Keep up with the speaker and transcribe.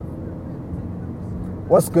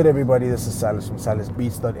What's good, everybody? This is Silas from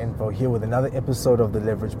SilasBeats.info here with another episode of the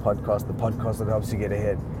Leverage Podcast, the podcast that helps you get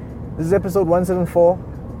ahead. This is episode 174.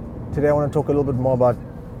 Today I want to talk a little bit more about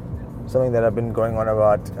something that I've been going on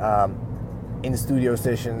about in studio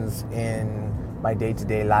sessions, in my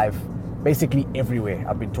day-to-day life, basically everywhere.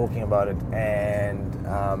 I've been talking about it, and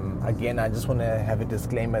again, I just want to have a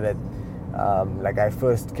disclaimer that I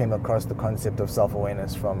first came across the concept of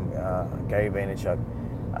self-awareness from Gary Vaynerchuk.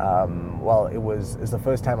 It's the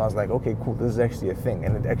first time I was like, okay, cool, this is actually a thing,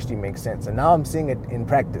 and it actually makes sense. And now I'm seeing it in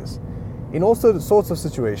practice, in all sorts of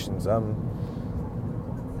situations.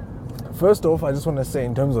 First off, I just want to say,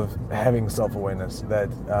 in terms of having self-awareness, that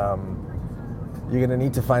you're going to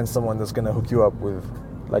need to find someone that's going to hook you up with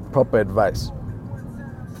proper advice.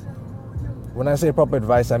 When I say proper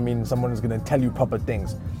advice, I mean someone who's going to tell you proper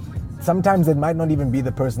things. Sometimes it might not even be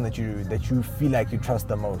the person that you feel like you trust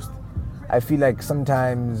the most. I feel like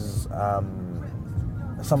sometimes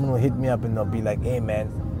someone will hit me up and they'll be like, hey man,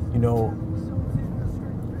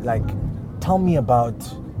 tell me about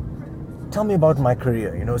my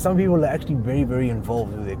career. Some people are actually very, very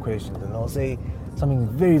involved with their questions, and they'll say something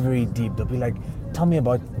very, very deep. They'll be like, tell me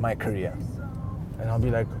about my career. And I'll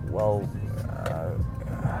be like, well,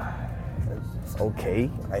 it's okay,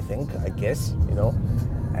 I guess.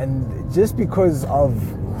 And just because of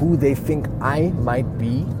who they think I might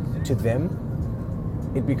be to them,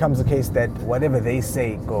 it becomes a case that whatever they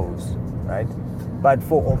say goes, right? But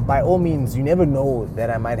by all means, you never know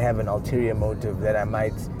that I might have an ulterior motive, that I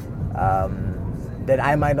might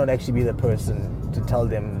not actually be the person to tell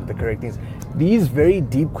them the correct things. These very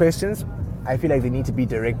deep questions, I feel like they need to be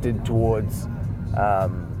directed towards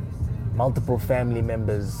multiple family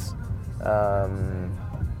members,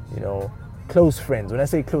 close friends. When I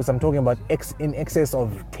say close, I'm talking about in excess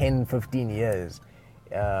of 10, 15 years.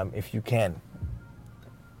 If you can.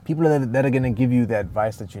 People that are going to give you the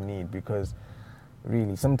advice that you need, because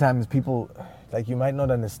really, sometimes people, you might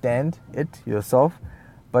not understand it yourself,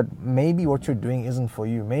 but maybe what you're doing isn't for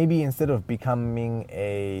you. Maybe instead of becoming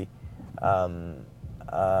a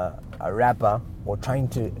rapper or trying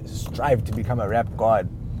to strive to become a rap god,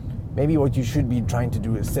 maybe what you should be trying to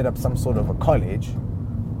do is set up some sort of a college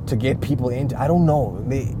to get people into, I don't know.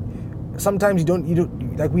 Sometimes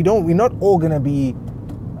we're not all going to be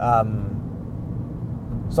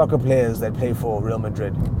soccer players that play for Real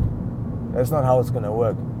Madrid. That's not how it's going to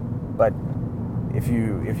work. But if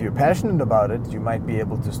you're passionate about it, you might be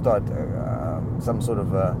able to start some sort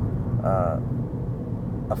of a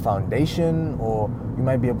foundation, or you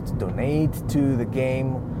might be able to donate to the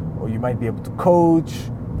game, or you might be able to coach,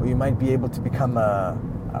 or you might be able to become a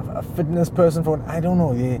fitness person for it. I don't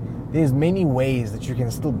know. There's many ways that you can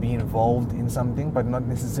still be involved in something, but not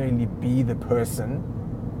necessarily be the person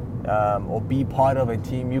or be part of a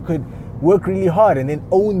team. You could work really hard and then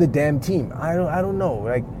own the damn team. I don't know.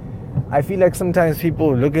 I feel like sometimes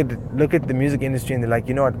people look at the music industry and they're like,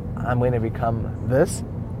 you know what, I'm going to become this,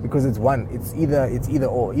 because it's either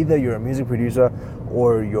or. Either you're a music producer,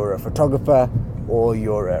 or you're a photographer, or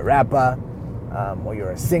you're a rapper, or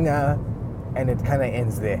you're a singer, and it kind of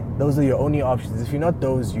ends there. Those are your only options. If you're not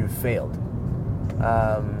those, you failed.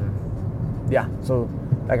 So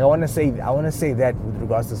I want to say that with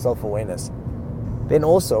regards to self-awareness. Then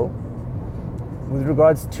also, with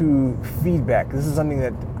regards to feedback, this is something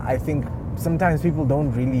that I think sometimes people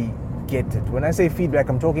don't really get it. When I say feedback,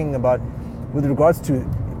 I'm talking about with regards to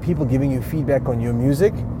people giving you feedback on your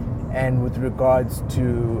music, and with regards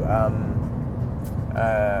to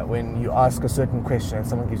when you ask a certain question and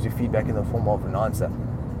someone gives you feedback in the form of an answer.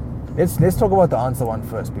 Let's talk about the answer one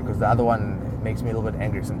first, because the other one makes me a little bit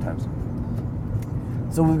angry sometimes.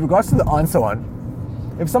 So with regards to the answer one,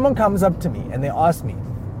 if someone comes up to me and they ask me,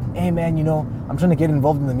 hey man, I'm trying to get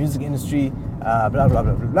involved in the music industry, blah, blah, blah,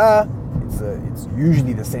 blah, blah, it's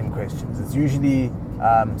usually the same questions. It's usually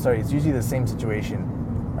the same situation.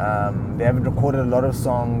 They haven't recorded a lot of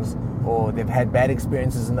songs, or they've had bad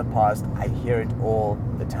experiences in the past. I hear it all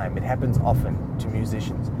the time. It happens often to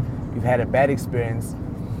musicians. You've had a bad experience.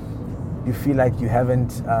 You feel like you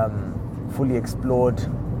haven't fully explored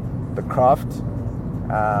the craft.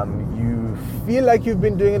 You feel like you've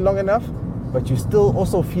been doing it long enough, but you still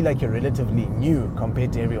also feel like you're relatively new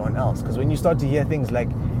compared to everyone else. Because when you start to hear things like,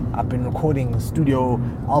 I've been recording studio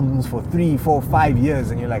albums for 3, 4, 5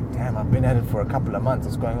 years, and you're like, damn, I've been at it for a couple of months,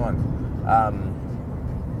 what's going on?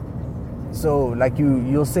 So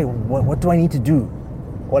you'll say, what do I need to do?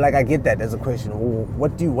 Or I get that as a question.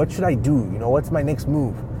 What should I do? What's my next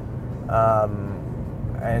move?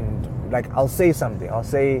 And I'll say something.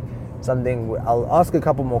 I'll ask a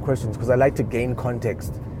couple more questions, because I like to gain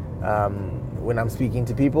context when I'm speaking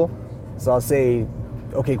to people. So I'll say,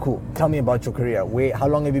 okay, cool. Tell me about your career. How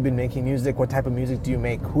long have you been making music? What type of music do you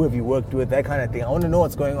make? Who have you worked with? That kind of thing. I want to know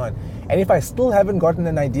what's going on. And if I still haven't gotten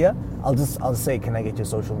an idea, I'll say, can I get your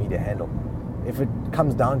social media handle? If it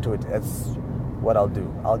comes down to it, that's what I'll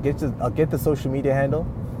do. I'll get the social media handle,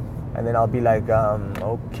 and then I'll be like,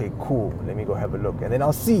 okay, cool. Let me go have a look. And then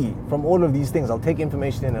I'll see from all of these things. I'll take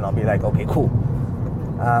information in, and I'll be like, okay, cool.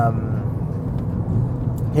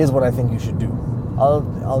 Here's what I think you should do.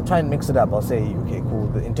 I'll try and mix it up. I'll say, okay,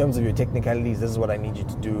 cool. In terms of your technicalities, this is what I need you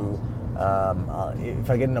to do. If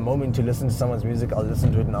I get in a moment to listen to someone's music, I'll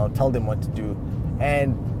listen to it and I'll tell them what to do.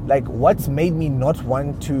 And like, what's made me not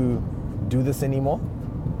want to do this anymore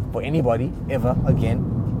for anybody ever again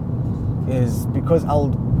is because I'll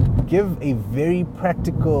give a very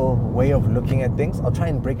practical way of looking at things. I'll try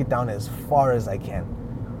and break it down as far as I can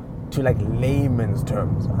to like layman's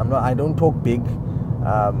terms. I don't talk big.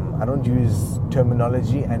 I don't use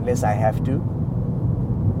terminology unless I have to.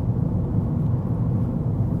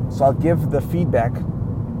 So I'll give the feedback,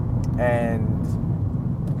 and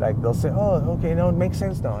like they'll say, oh, okay, no, it makes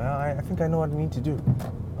sense now. I think I know what I need to do.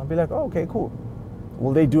 I'll be like, oh, okay, cool.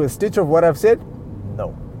 Will they do a stitch of what I've said?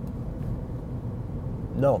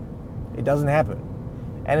 No, it doesn't happen.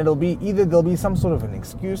 And it'll be either there'll be some sort of an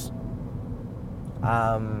excuse,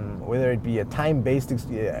 whether it be a time-based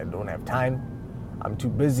excuse. I don't have time. I'm too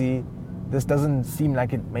busy. This doesn't seem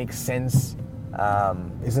like it makes sense.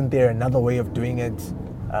 Isn't there another way of doing it?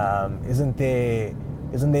 Isn't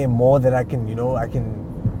there more that I can,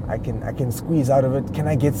 I can squeeze out of it? Can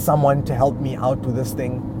I get someone to help me out with this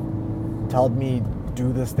thing? To help me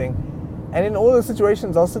do this thing? And in all the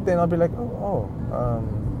situations, I'll sit there and I'll be like, well,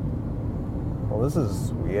 this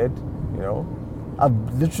is weird. I've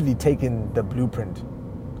literally taken the blueprint.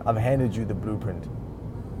 I've handed you the blueprint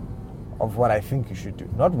of what I think you should do,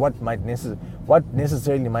 not what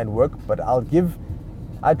necessarily might work, but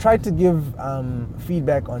I try to give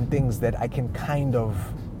feedback on things that I can kind of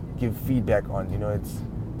give feedback on. It's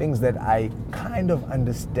things that I kind of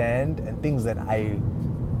understand and things that I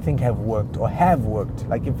think have worked or have worked.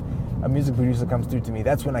 Like if a music producer comes through to me,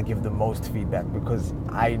 that's when I give the most feedback, because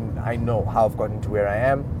I know how I've gotten to where I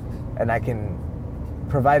am, and I can,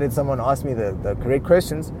 provided someone asks me the correct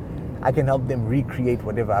questions, I can help them recreate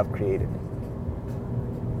whatever I've created.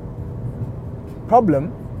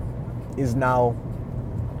 Problem is now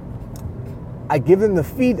I give them this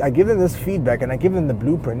feedback and I give them the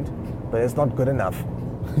blueprint, but it's not good enough.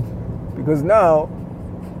 Because now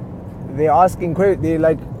they're asking, they're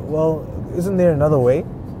like, well, isn't there another way?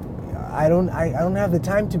 I don't have the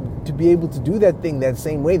time to be able to do that thing that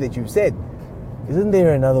same way that you've said. Isn't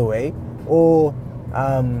there another way? Or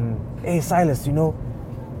hey Silas,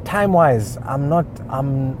 time-wise, I'm not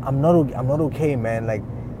okay, man. Like,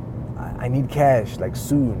 I need cash, like,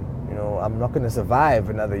 soon. I'm not gonna survive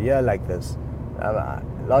another year like this.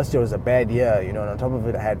 Last year was a bad year, and on top of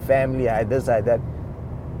it, I had family, I had this, I had that.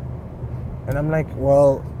 And I'm like,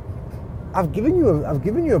 well, I've given you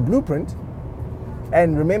a blueprint.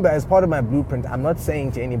 And remember, as part of my blueprint, I'm not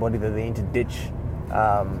saying to anybody that they need to ditch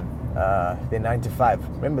their 9 to 5.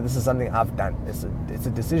 Remember, this is something I've done. It's a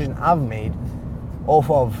decision I've made off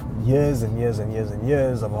of years and years and years and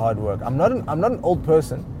years of hard work. I'm not an old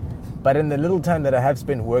person, but in the little time that I have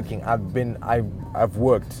spent working, I've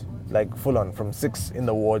worked like full on from 6 in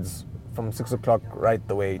the wards, from 6 o'clock right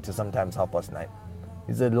the way to sometimes 9:30.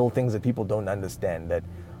 These are little things that people don't understand, that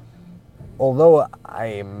although I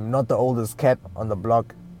am not the oldest cat on the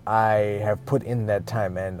block, I have put in that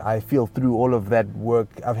time, and I feel through all of that work.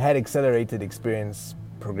 I've had accelerated experience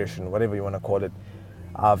progression, whatever you want to call it.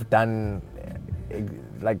 I've done,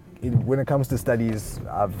 when it comes to studies,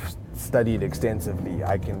 I've studied extensively.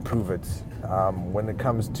 I can prove it. When it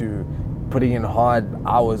comes to putting in hard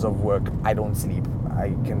hours of work, I don't sleep.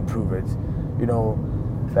 I can prove it.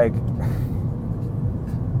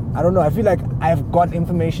 I don't know. I feel like I've got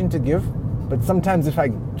information to give, but sometimes if I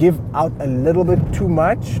give out a little bit too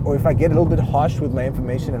much, or if I get a little bit harsh with my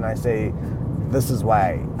information and I say, this is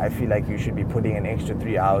why I feel like you should be putting an extra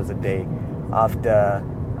 3 hours a day after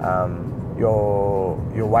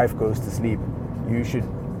your wife goes to sleep, you should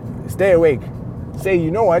stay awake. Say,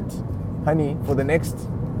 you know what, honey, for the next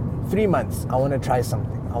 3 months, I want to try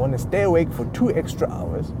something. I want to stay awake for 2 extra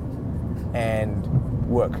hours and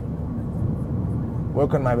work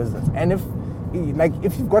on my business. And if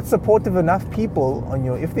you've got supportive enough people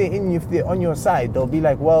if they're on your side, they'll be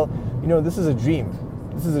like, well, this is a dream.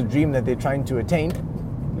 This is a dream that they're trying to attain.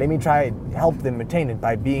 Let me try help them attain it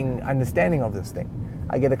by being understanding of this thing.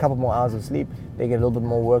 I get a couple more hours of sleep. They get a little bit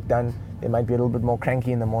more work done. They might be a little bit more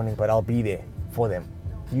cranky in the morning, but I'll be there for them.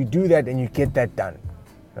 You do that and you get that done,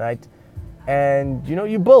 right? and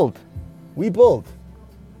you build. We build.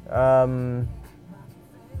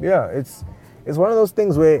 It's one of those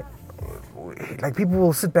things where, like, people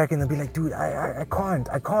will sit back and they'll be like, dude, I can't.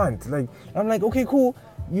 Like, I'm like, okay, cool.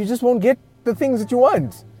 You just won't get the things that you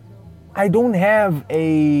want. I don't have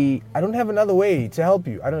another way to help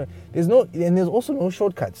you. There's also no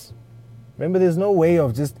shortcuts. Remember, there's no way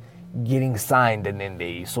of just getting signed and then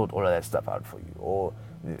they sort all of that stuff out for you. Or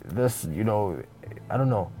this, I don't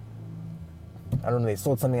know, they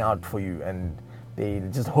sort something out for you and they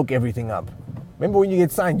just hook everything up. Remember, when you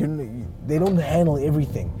get signed, they don't handle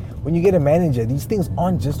everything. When you get a manager, these things they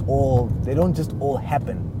don't just all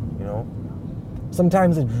happen,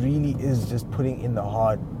 Sometimes it really is just putting in the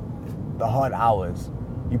hard hours.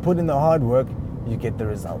 You put in the hard work, you get the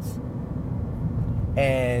results.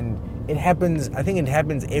 And I think it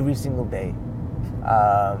happens every single day.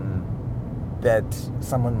 That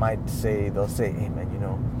someone might say, they'll say, hey man,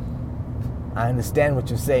 I understand what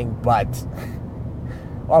you're saying, but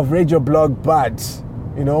I've read your blog, but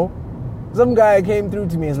some guy came through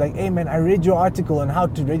to me and was like, hey man, I read your article on how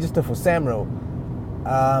to register for SAMRO,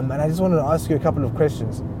 and I just wanted to ask you a couple of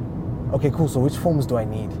questions. Okay, cool, so which forms do I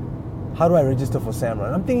need? How do I register for SAMRO?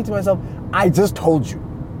 And I'm thinking to myself, I just told you.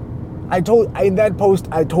 In that post,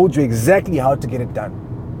 I told you exactly how to get it done.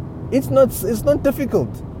 It's not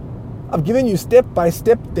difficult. I've given you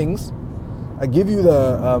step-by-step things. I give you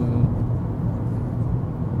the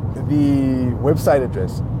website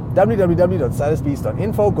address,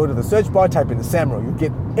 www.silasbeats.info. Go to the search bar, type in SAMRO. You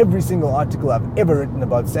get every single article I've ever written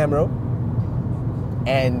about SAMRO.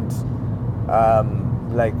 And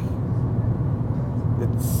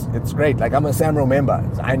it's great. Like, I'm a SAMRO member.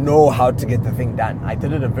 I know how to get the thing done. I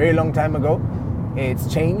did it a very long time ago.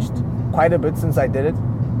 It's changed quite a bit since I did it.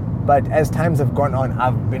 But as times have gone on,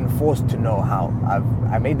 I've been forced to know how.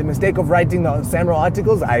 I made the mistake of writing the SAMRO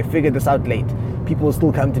articles. I figured this out late. People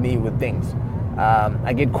still come to me with things.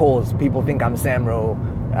 I get calls. People think I'm SAMRO.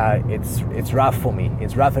 It's rough for me.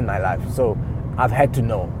 It's rough in my life. So I've had to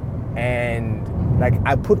know. And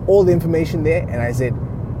I put all the information there, and I said,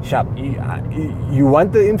 Sharp, you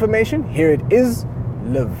want the information? Here it is.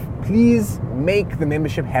 Live. Please make the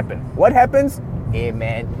membership happen. What happens? Hey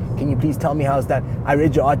man, can you please tell me how it's done? I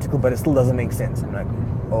read your article, but it still doesn't make sense. I'm like,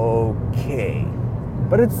 okay.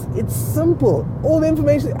 But it's simple. All the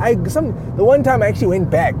information. The one time I actually went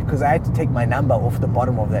back because I had to take my number off the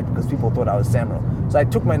bottom of that because people thought I was SAMRO. So I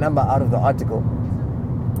took my number out of the article.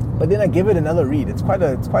 But then I gave it another read. It's quite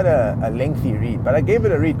a lengthy read. But I gave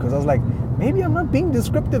it a read because I was like, maybe I'm not being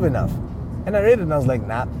descriptive enough. And I read it and I was like,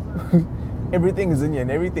 nah. Everything is in here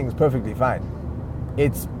and everything's perfectly fine.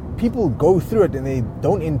 It's people go through it and they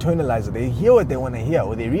don't internalize it. They hear what they want to hear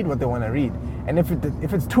or they read what they want to read. And if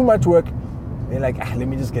it's too much work, they're like, let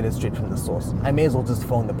me just get it straight from the source. I may as well just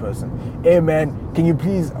phone the person. Hey man, can you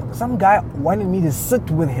please... Some guy wanted me to sit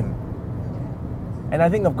with him. And I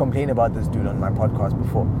think I've complained about this dude on my podcast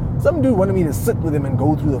before. Some dude wanted me to sit with him and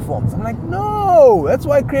go through the forms. I'm like, no! That's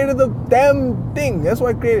why I created the damn thing. That's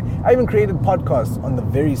why I even created podcasts on the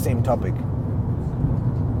very same topic.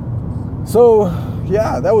 So,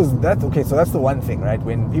 yeah, that's okay. So that's the one thing, right?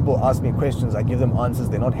 When people ask me questions, I give them answers.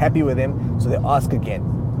 They're not happy with them, so they ask again.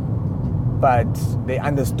 But they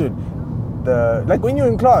understood. Like when you're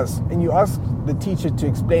in class and you ask the teacher to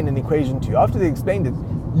explain an equation to you, after they explained it,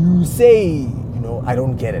 you say, I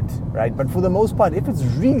don't get it, right? But for the most part, if it's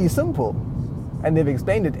really simple and they've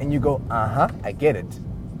explained it and you go, I get it.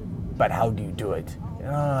 But how do you do it?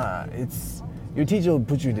 Your teacher will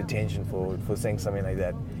put you in detention for saying something like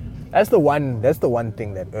that. That's the one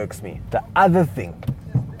thing that irks me. The other thing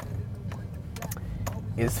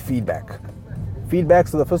is feedback.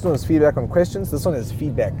 So the first one is feedback on questions. This one is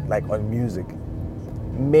feedback on music.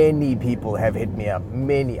 Many people have hit me up.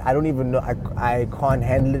 Many. I don't even know. I can't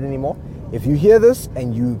handle it anymore. If you hear this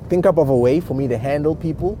and you think up of a way for me to handle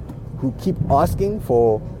people who keep asking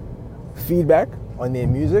for feedback on their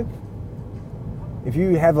music, if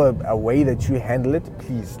you have a way that you handle it,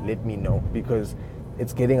 please let me know, because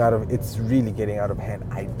it's really getting out of hand.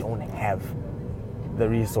 I don't have the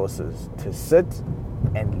resources to sit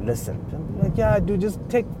and listen. I'm like, yeah, dude, just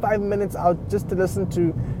take 5 minutes out just to listen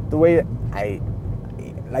to the way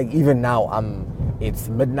even now, it's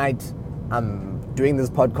midnight, I'm doing this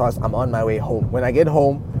podcast, I'm on my way home. When I get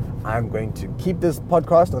home, I'm going to keep this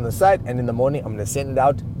podcast on the side, and in the morning, I'm going to send it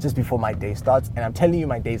out just before my day starts. And I'm telling you,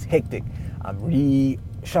 my day's hectic. I'm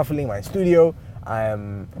reshuffling my studio,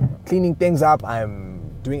 I'm cleaning things up, I'm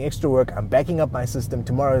doing extra work, I'm backing up my system.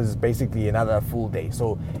 Tomorrow is basically another full day,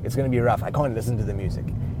 so it's going to be rough. I can't listen to the music.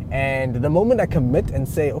 And the moment I commit and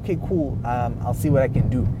say, okay, cool, I'll see what I can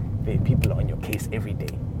do, people are on your case every day.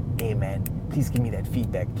 hey man, please give me that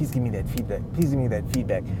feedback. Please give me that feedback. Please give me that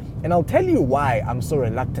feedback. And I'll tell you why I'm so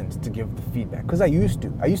reluctant to give the feedback. Because I used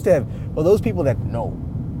to have, for those people that know,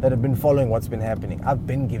 that have been following what's been happening, I've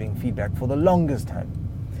been giving feedback for the longest time.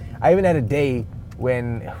 I even had a day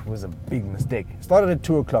when it was a big mistake. It started at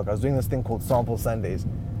 2 o'clock. I was doing this thing called Sample Sundays.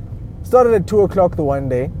 Started at 2 o'clock the one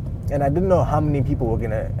day, and I didn't know how many people were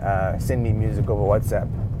going to send me music over WhatsApp.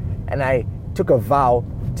 And I took a vow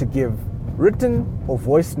to give written or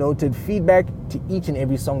voice noted feedback to each and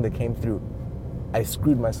every song that came through. I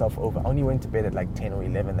screwed myself over. I only went to bed at like 10 or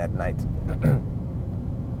 11 that night.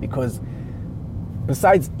 Because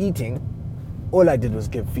besides eating, all I did was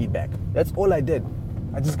give feedback. That's all I did.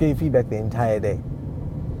 I just gave feedback the entire day.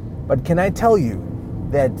 But can I tell you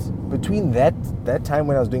that between that time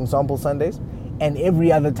when I was doing Sample Sundays and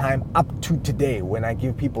every other time up to today when I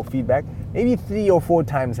give people feedback, maybe 3 or 4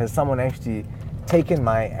 times has someone actually taken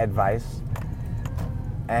my advice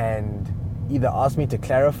and either asked me to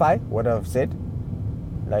clarify what I've said,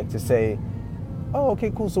 like to say, oh, okay,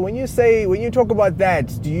 cool. So when you talk about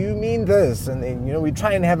that, do you mean this? And then, we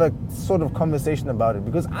try and have a sort of conversation about it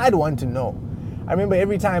because I'd want to know. I remember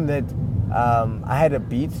every time that I had a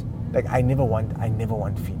beat, like I never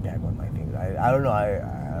want feedback on my things. I don't know.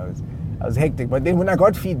 I was hectic, but then when I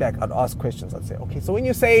got feedback, I'd ask questions. I'd say, okay, so when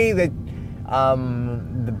you say that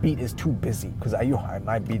the beat is too busy, because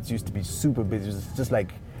my beats used to be super busy. It was just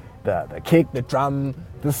like the kick, the drum,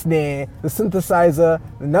 the snare, the synthesizer,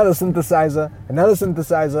 another synthesizer, another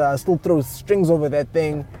synthesizer. I still throw strings over that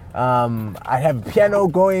thing. I'd have piano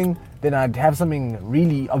going, then I'd have something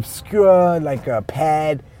really obscure like a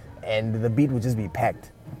pad, and the beat would just be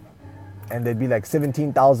packed. And there'd be like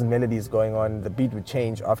 17,000 melodies going on. The beat would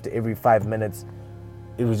change after every 5 minutes.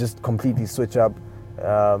 It would just completely switch up.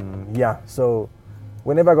 So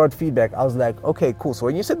whenever I got feedback, I was like, okay, cool. So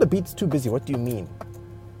when you said the beat's too busy, what do you mean?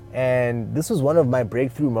 And this was one of my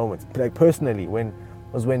breakthrough moments, like personally, when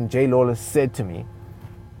Jay Lawless said to me,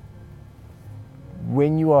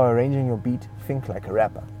 when you are arranging your beat, think like a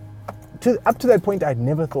rapper. Up to that point, I'd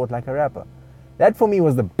never thought like a rapper. That for me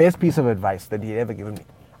was the best piece of advice that he'd ever given me.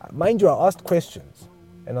 Mind you, I asked questions,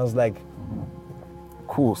 and I was like,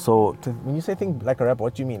 cool, so when you say think like a rapper,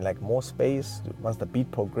 what do you mean? Like more space? Must the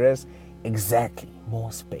beat progress? Exactly,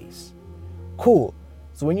 more space. Cool.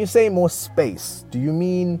 So when you say more space, do you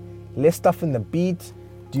mean less stuff in the beat?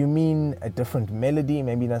 Do you mean a different melody?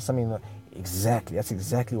 Maybe not something. Exactly, that's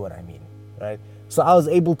exactly what I mean, right? So I was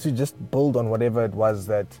able to just build on whatever it was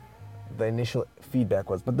that the initial feedback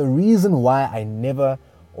was. But the reason why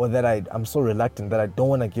I'm so reluctant that I don't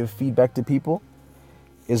want to give feedback to people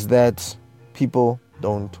is that people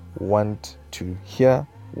don't want to hear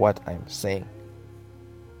what I'm saying.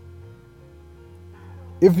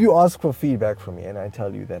 If you ask for feedback from me and I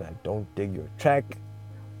tell you that I don't dig your track,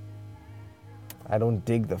 I don't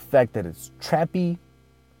dig the fact that it's trappy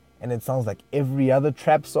and it sounds like every other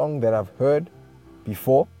trap song that I've heard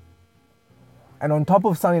before, and on top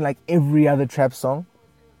of sounding like every other trap song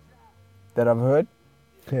that I've heard,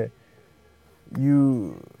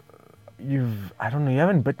 you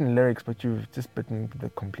haven't bitten lyrics, but you've just bitten the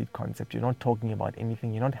complete concept. You're not talking about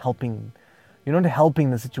anything. You're not helping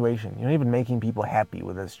the situation. You're not even making people happy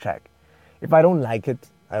with this track. If I don't like it,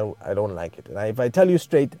 I don't like it. And if I tell you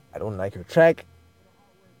straight, I don't like your track,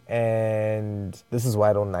 and this is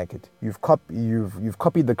why I don't like it. You've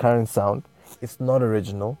copied the current sound. It's not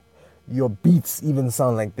original. Your beats even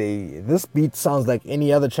sound like this beat sounds like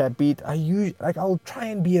any other trap beat. I'll try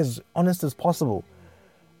and be as honest as possible.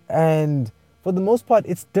 And for the most part,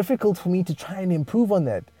 it's difficult for me to try and improve on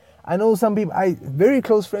that. I know some people, very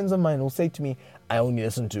close friends of mine will say to me, I only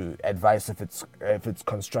listen to advice if it's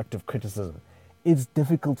constructive criticism. It's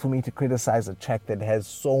difficult for me to criticize a track that has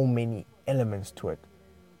so many elements to it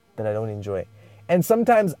that I don't enjoy. And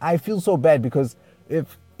sometimes I feel so bad because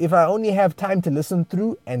if I only have time to listen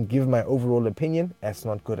through and give my overall opinion, that's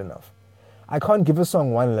not good enough. I can't give a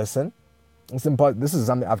song one listen. It's important. This is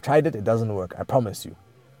something I've tried it doesn't work. I promise you.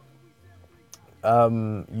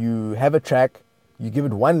 You have a track, you give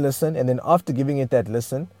it one listen, and then after giving it that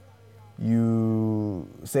listen, you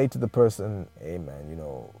say to the person, hey man,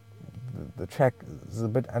 the track is a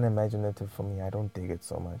bit unimaginative for me. I don't dig it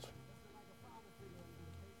so much.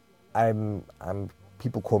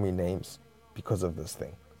 People call me names because of this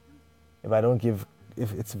thing.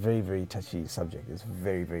 If it's a very, very touchy subject, it's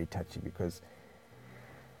very, very touchy because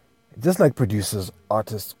just like producers,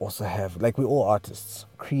 artists also have, like we're all artists,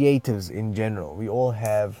 creatives in general, we all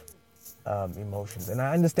have emotions. And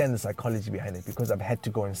I understand the psychology behind it because I've had to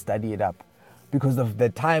go and study it up. Because of the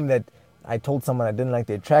time that I told someone I didn't like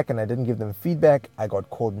their track and I didn't give them feedback, I got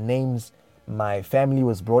called names My family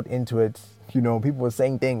was brought into it. People were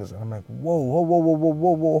saying things, and I'm like, whoa, whoa, whoa, whoa, whoa,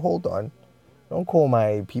 whoa, whoa, hold on. Don't call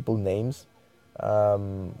my people names.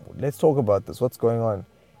 Let's talk about this. What's going on?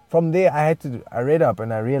 From there, I read up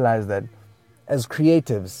and I realized that as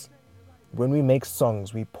creatives, when we make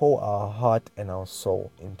songs, we pour our heart and our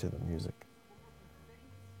soul into the music.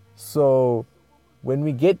 So when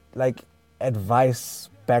we get like advice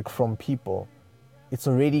back from people, it's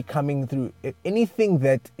already coming through. Anything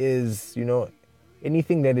that is,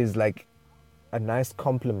 anything that is like a nice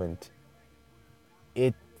compliment,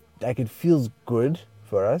 it feels good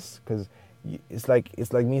for us, because it's like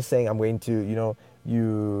me saying I'm going to,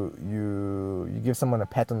 you give someone a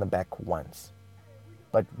pat on the back once,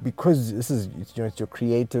 but because it's your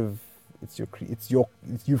creative,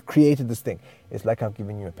 you've created this thing. It's like I've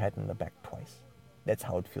given you a pat on the back twice. That's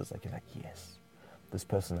how it feels like. You're like, yes, this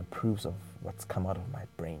person approves of what's come out of my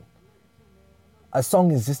brain. A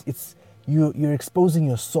song is just, you're exposing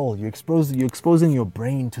your soul. You're exposing your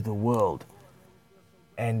brain to the world,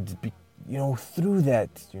 and through that,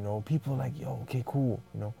 people are like, yo, okay, cool,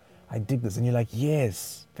 I dig this, and you're like,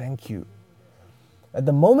 yes, thank you. At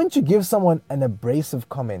the moment you give someone an abrasive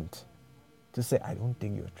comment to say, I don't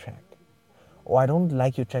dig your track, or I don't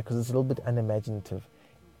like your track because it's a little bit unimaginative,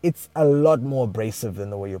 it's a lot more abrasive than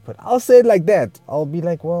the way you put it. I'll say it like that. I'll be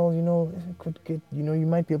like, well, it could get, you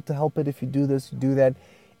might be able to help it if you do this, you do that.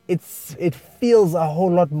 It feels a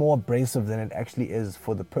whole lot more abrasive than it actually is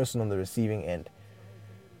for the person on the receiving end.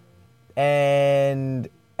 And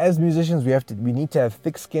as musicians, we need to have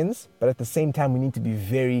thick skins, but at the same time, we need to be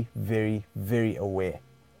very, very, very aware,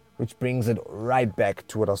 which brings it right back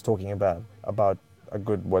to what I was talking about a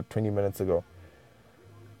good, 20 minutes ago,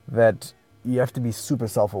 that you have to be super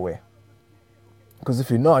self-aware. Because if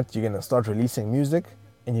you're not, you're going to start releasing music,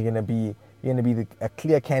 and you're going to be a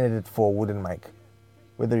clear candidate for a wooden mic.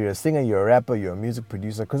 Whether you're a singer, you're a rapper, you're a music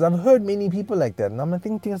producer. Because I've heard many people like that, and I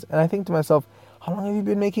think to myself, how long have you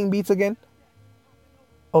been making beats again?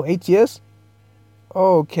 Oh, 8 years?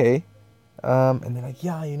 Oh, okay. And they're like,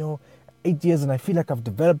 yeah, 8 years, and I feel like I've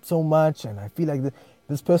developed so much, and I feel like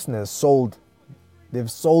this person they've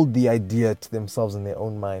sold the idea to themselves in their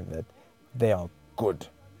own mind that they are good,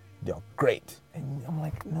 they are great. And I'm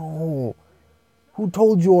like, no. Who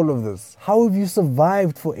told you all of this? How have you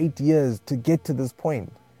survived for 8 years to get to this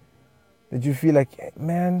point? That you feel like,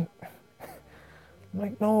 man, I'm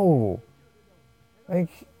like, no.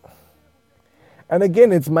 And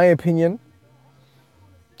again, it's my opinion.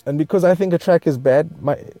 And because I think a track is bad,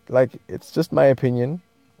 it's just my opinion.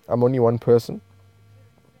 I'm only one person.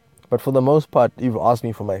 But for the most part, you've asked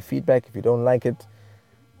me for my feedback. If you don't like it,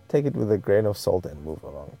 take it with a grain of salt and move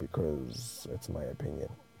along, because it's my opinion.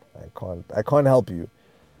 I can't help you.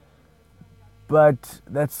 But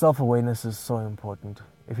that self-awareness is so important.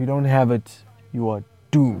 If you don't have it, you are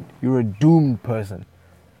doomed. You're a doomed person.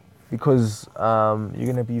 Because you're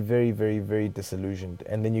going to be very, very, very disillusioned.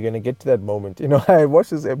 And then you're going to get to that moment. I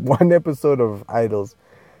watched this one episode of Idols,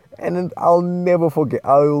 and I'll never forget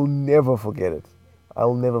it.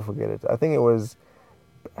 I think it was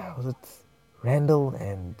it Randall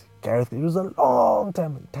and Gareth? It was a long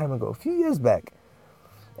time ago, a few years back.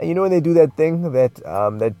 And when they do that thing,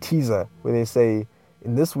 that teaser, where they say,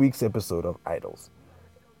 in this week's episode of Idols,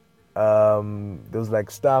 there was like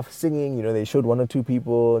staff singing, they showed one or two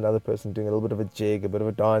people, another person doing a little bit of a jig, a bit of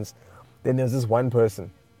a dance. Then there was this one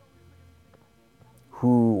person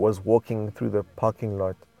who was walking through the parking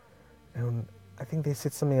lot, and I think they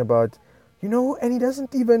said something about, and he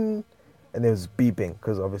doesn't even, and there was beeping,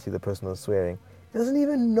 because obviously the person was swearing, he doesn't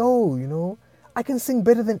even know, I can sing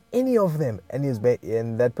better than any of them. And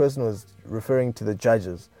and that person was referring to the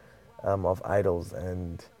judges of Idols.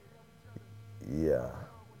 And yeah,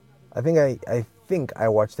 I think I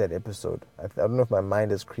watched that episode. I don't know if my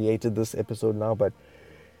mind has created this episode now, but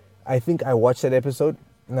I think I watched that episode,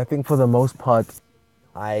 and I think for the most part,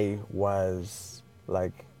 I was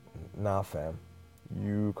like, nah, fam,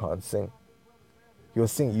 you can't sing. Your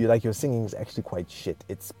singing is actually quite shit.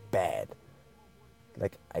 It's bad.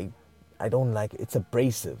 I don't like it. It's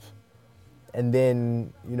abrasive. And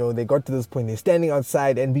then, they got to this point, they're standing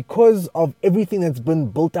outside, and because of everything that's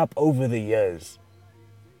been built up over the years,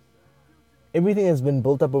 the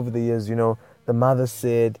mother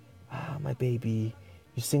said, my baby,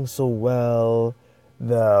 you sing so well.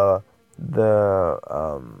 The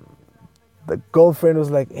girlfriend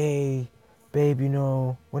was like, hey, babe,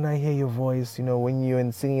 when I hear your voice, when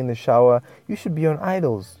you're singing in the shower, you should be on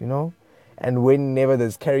Idols, And whenever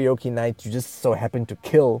there's karaoke night, you just so happen to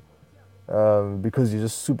kill, because you're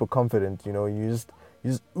just super confident, you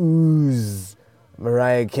just ooze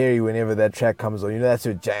Mariah Carey, whenever that track comes on, that's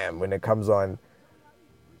your jam when it comes on.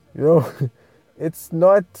 It's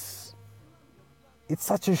not. It's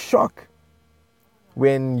such a shock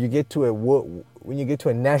when you get to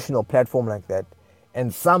a national platform like that,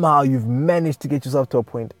 and somehow you've managed to get yourself to a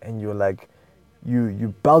point, and you're like,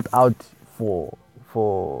 you belt out for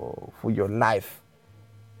your life,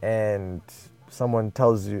 and someone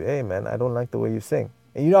tells you, "Hey man, I don't like the way you sing,"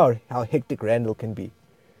 and you know how hectic Randall can be.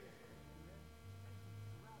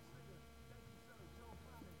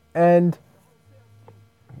 And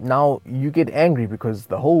now you get angry because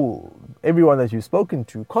everyone that you've spoken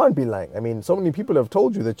to can't be lying. I mean, so many people have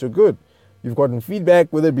told you that you're good. You've gotten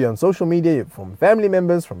feedback, whether it be on social media, from family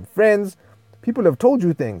members, from friends. People have told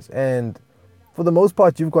you things. And for the most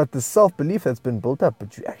part, you've got this self-belief that's been built up,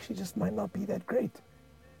 but you actually just might not be that great.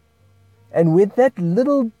 And with that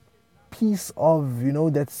little piece of,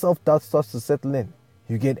 that self-doubt starts to settle in,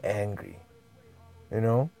 you get angry,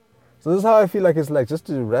 So this is how I feel like it's like, just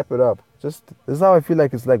to wrap it up, this is how I feel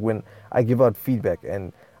like it's like when I give out feedback.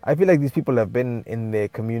 And I feel like these people have been in their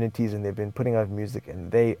communities and they've been putting out music,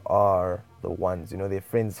 and they are the ones, their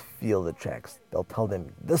friends feel the tracks. They'll tell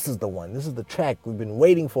them, this is the one, this is the track we've been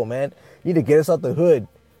waiting for, man. You need to get us out the hood.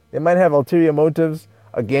 They might have ulterior motives.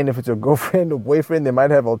 Again, if it's your girlfriend or boyfriend, they might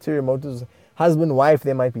have ulterior motives. Husband, wife,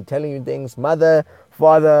 they might be telling you things. Mother,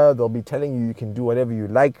 father, they'll be telling you can do whatever you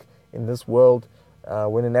like in this world.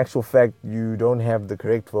 When in actual fact you don't have the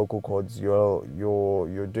correct vocal cords, you're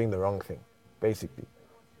doing the wrong thing, basically.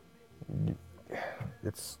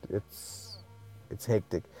 It's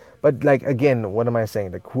hectic. But like, again, what am I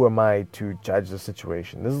saying? Like, who am I to judge the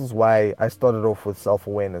situation? This is why I started off with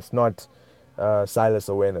self-awareness, not Silas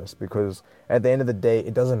awareness, because at the end of the day,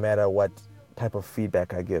 it doesn't matter what type of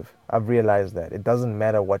feedback I give. I've realized that it doesn't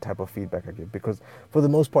matter what type of feedback I give, because for the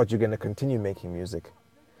most part, you're going to continue making music.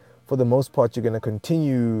 For the most part, you're going to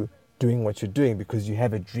continue doing what you're doing because you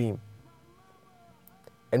have a dream.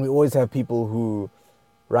 And we always have people who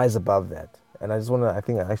rise above that. And I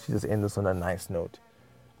think I actually just end this on a nice note.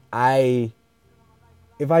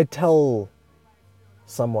 If I tell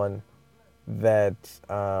someone that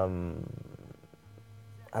I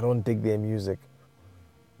don't dig their music,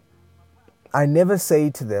 I never say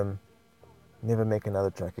to them, never make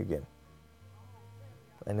another track again.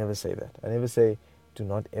 I never say that. I never say, do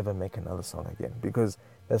not ever make another song again, because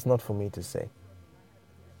that's not for me to say.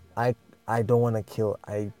 I don't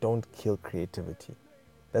kill creativity.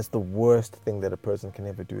 That's the worst thing that a person can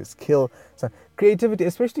ever do, is kill creativity,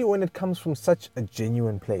 especially when it comes from such a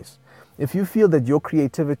genuine place. If you feel that your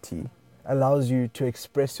creativity allows you to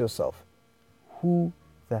express yourself, who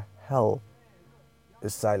the hell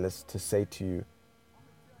is Silas to say to you,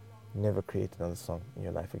 never create another song in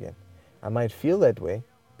your life again? I might feel that way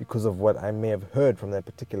because of what I may have heard from that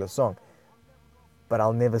particular song, but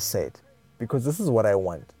I'll never say it, because this is what I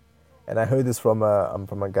want. And I heard this from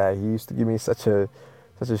a guy. He used to give me such a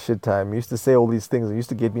shit time. He used to say all these things. He used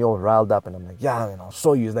to get me all riled up, and I'm like, yeah, man, I'll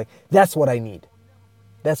show you. He's like, that's what I need.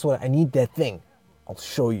 That's what I need, that thing. I'll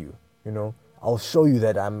show you. I'll show you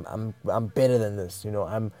that I'm better than this.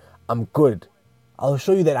 I'm good. I'll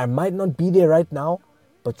show you that I might not be there right now,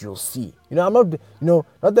 but you'll see. I'm not,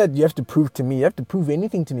 not that you have to prove to me, you have to prove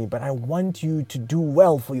anything to me, but I want you to do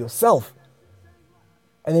well for yourself.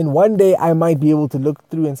 And then one day I might be able to look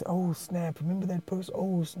through and say, oh snap, remember that person?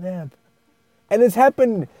 Oh snap. And it's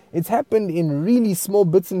happened in really small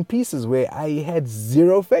bits and pieces where I had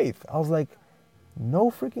zero faith. I was like,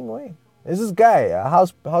 no freaking way. There's this guy, a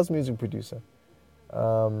house music producer.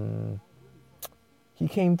 He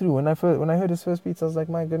came through. When I heard his first beats, I was like,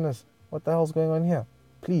 my goodness, what the hell's going on here?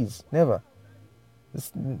 Please, never.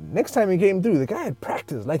 Next time he came through, the guy had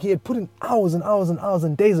practiced. Like, he had put in hours and hours and hours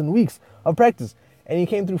and days and weeks of practice. And he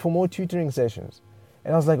came through for more tutoring sessions.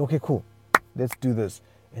 And I was like, okay, cool. Let's do this.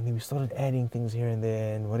 And then we started adding things here and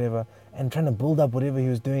there and whatever, and trying to build up whatever he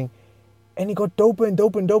was doing. And he got doper and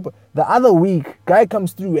doper and doper. The other week, guy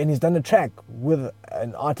comes through and he's done a track with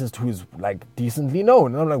an artist who's like decently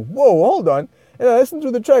known. And I'm like, whoa, hold on. And I listened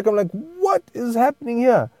to the track. I'm like, what is happening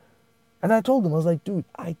here? And I told him, I was like, dude,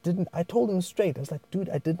 I told him straight. I was like, dude,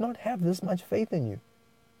 I did not have this much faith in you.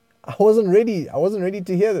 I wasn't ready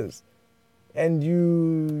to hear this. And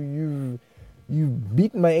you've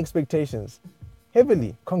beaten my expectations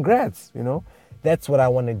heavily. Congrats, That's what I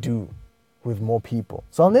want to do with more people.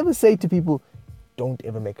 So I'll never say to people, don't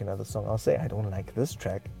ever make another song. I'll say, I don't like this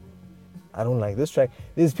track. I don't like this track.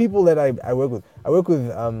 There's people that I work with.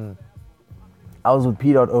 I was with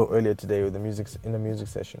P.O earlier today in a music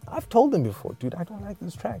session. I've told them before, dude, I don't like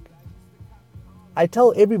this track. I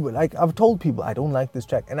tell everybody, like, I've told people I don't like this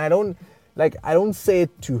track. And I don't say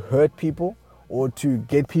it to hurt people or to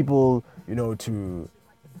get people, to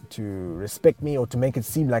respect me, or to make it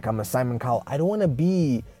seem like I'm a Simon Cowell. I don't want to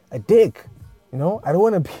be a dick, I don't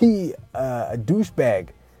want to be a douchebag,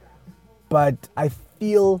 but I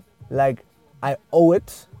feel like I owe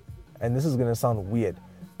it, and this is going to sound weird,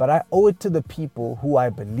 but I owe it to the people who I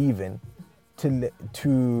believe in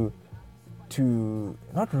to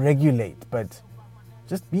not regulate, but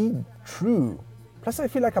just be true. Plus, I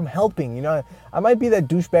feel like I'm helping. I might be that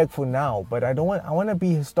douchebag for now, but I want to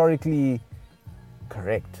be historically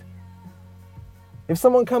correct. If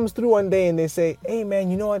someone comes through one day and they say, "Hey,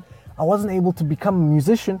 man, you know what? I wasn't able to become a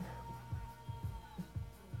musician.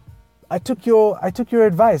 I took your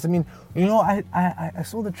advice. I mean, I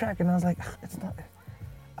saw the track and I was like, it's not."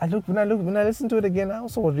 When I listened to it again, I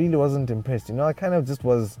also really wasn't impressed. I kind of just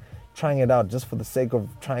was trying it out just for the sake of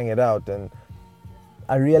trying it out, and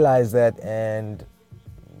I realized that, and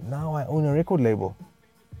now I own a record label.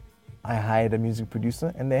 I hired a music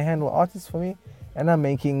producer, and they handle artists for me, and I'm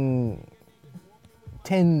making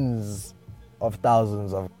tens of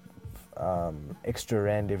thousands of extra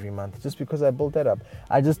rand every month just because I built that up.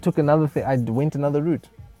 I just took another thing. I went another route.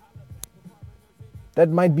 That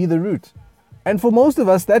might be the route. And for most of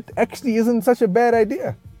us, that actually isn't such a bad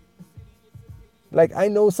idea. Like, I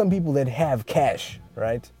know some people that have cash,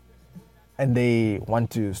 right? And they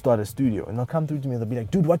want to start a studio, and they'll come through to me and they'll be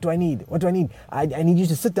like, "Dude, what do I need? What do I need? I need you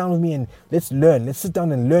to sit down with me and let's learn. Let's sit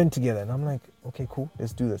down and learn together." And I'm like, "Okay, cool.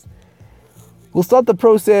 Let's do this." We'll start the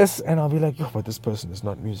process, and I'll be like, "Yo, but this person is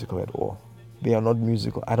not musical at all. They are not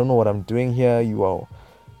musical. I don't know what I'm doing here. You're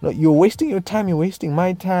wasting your time. You're wasting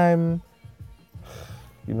my time."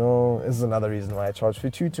 This is another reason why I charge for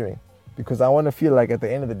tutoring, because I want to feel like at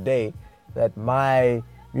the end of the day that my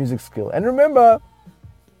music skill, and remember,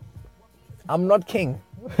 I'm not king.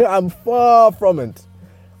 I'm far from it.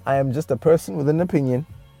 I am just a person with an opinion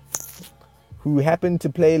who happened to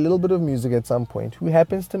play a little bit of music at some point, who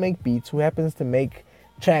happens to make beats, who happens to make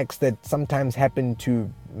tracks that sometimes happen to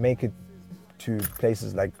make it to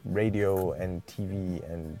places like radio and TV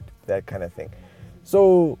and that kind of thing.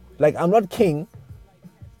 So, I'm not king.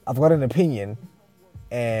 I've got an opinion,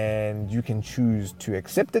 and you can choose to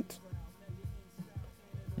accept it.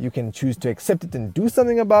 You can choose to accept it and do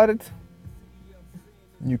something about it.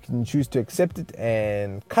 You can choose to accept it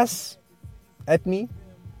and cuss at me.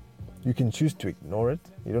 You can choose to ignore it.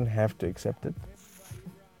 You don't have to accept it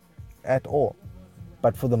at all.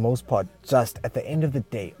 But for the most part, just at the end of the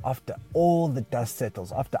day, after all the dust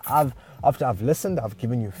settles, after I've listened, I've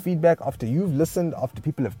given you feedback, after you've listened, after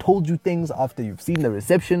people have told you things, after you've seen the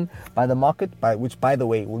reception by the market, which, by the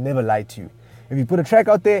way, will never lie to you. If you put a track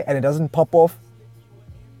out there and it doesn't pop off,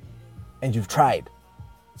 and you've tried,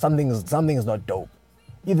 something is not dope.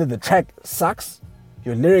 Either the track sucks,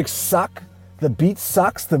 your lyrics suck, the beat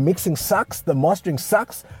sucks, the mixing sucks, the mastering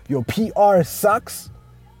sucks, your PR sucks.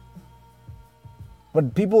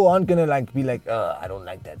 But people aren't gonna be like, I don't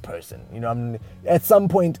like that person. At some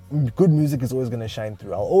point, good music is always gonna shine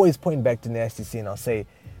through. I'll always point back to Nasty C and I'll say,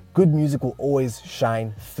 good music will always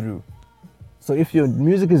shine through. So if your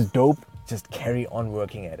music is dope, just carry on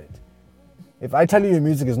working at it. If I tell you your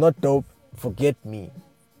music is not dope, forget me.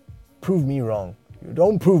 Prove me wrong. You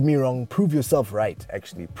don't prove me wrong. Prove yourself right.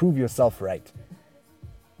 Actually, prove yourself right.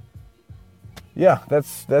 Yeah,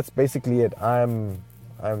 that's basically it. I'm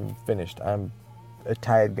finished. I'm a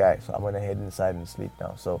tired guy, so I'm gonna head inside and sleep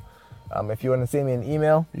now. So if you want to send me an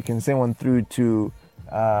email, you can send one through to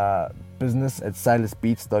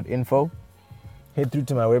business@silasbeats.info. Head through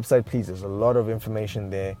to my website, please. There's a lot of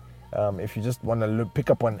information there. If you just want to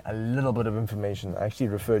pick up on a little bit of information, I actually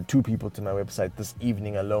referred 2 people to my website this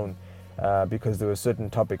evening alone because there were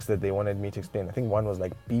certain topics that they wanted me to explain. I think one was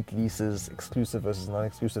like beat leases, exclusive versus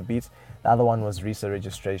non-exclusive beats. The other one was RESA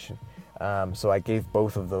registration. So I gave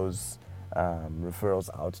both of those referrals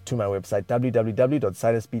out to my website,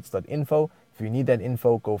 www.silasbeats.info. If you need that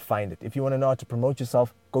info, go find it. If you want to know how to promote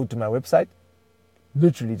yourself, go to my website.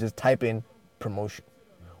 Literally just type in promotion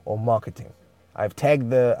or marketing. I've tagged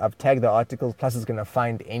the articles, plus it's going to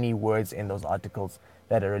find any words in those articles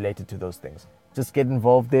that are related to those things. Just get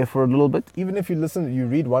involved there for a little bit. Even if you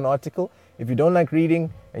read one article, if you don't like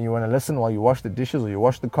reading and you want to listen while you wash the dishes or you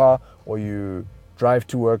wash the car or you drive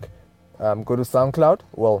to work, go to SoundCloud.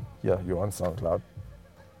 Well, yeah, you're on SoundCloud.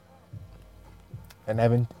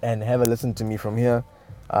 And have a listen to me from here.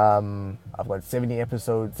 I've got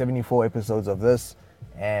 74 episodes of this,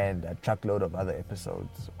 and a truckload of other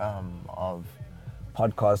episodes of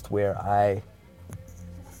podcast where I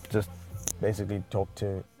just basically talk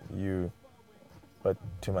to you, but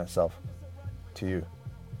to myself, to you.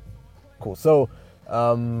 Cool. So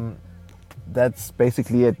that's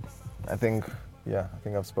basically it. I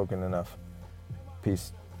think I've spoken enough.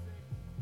 Peace.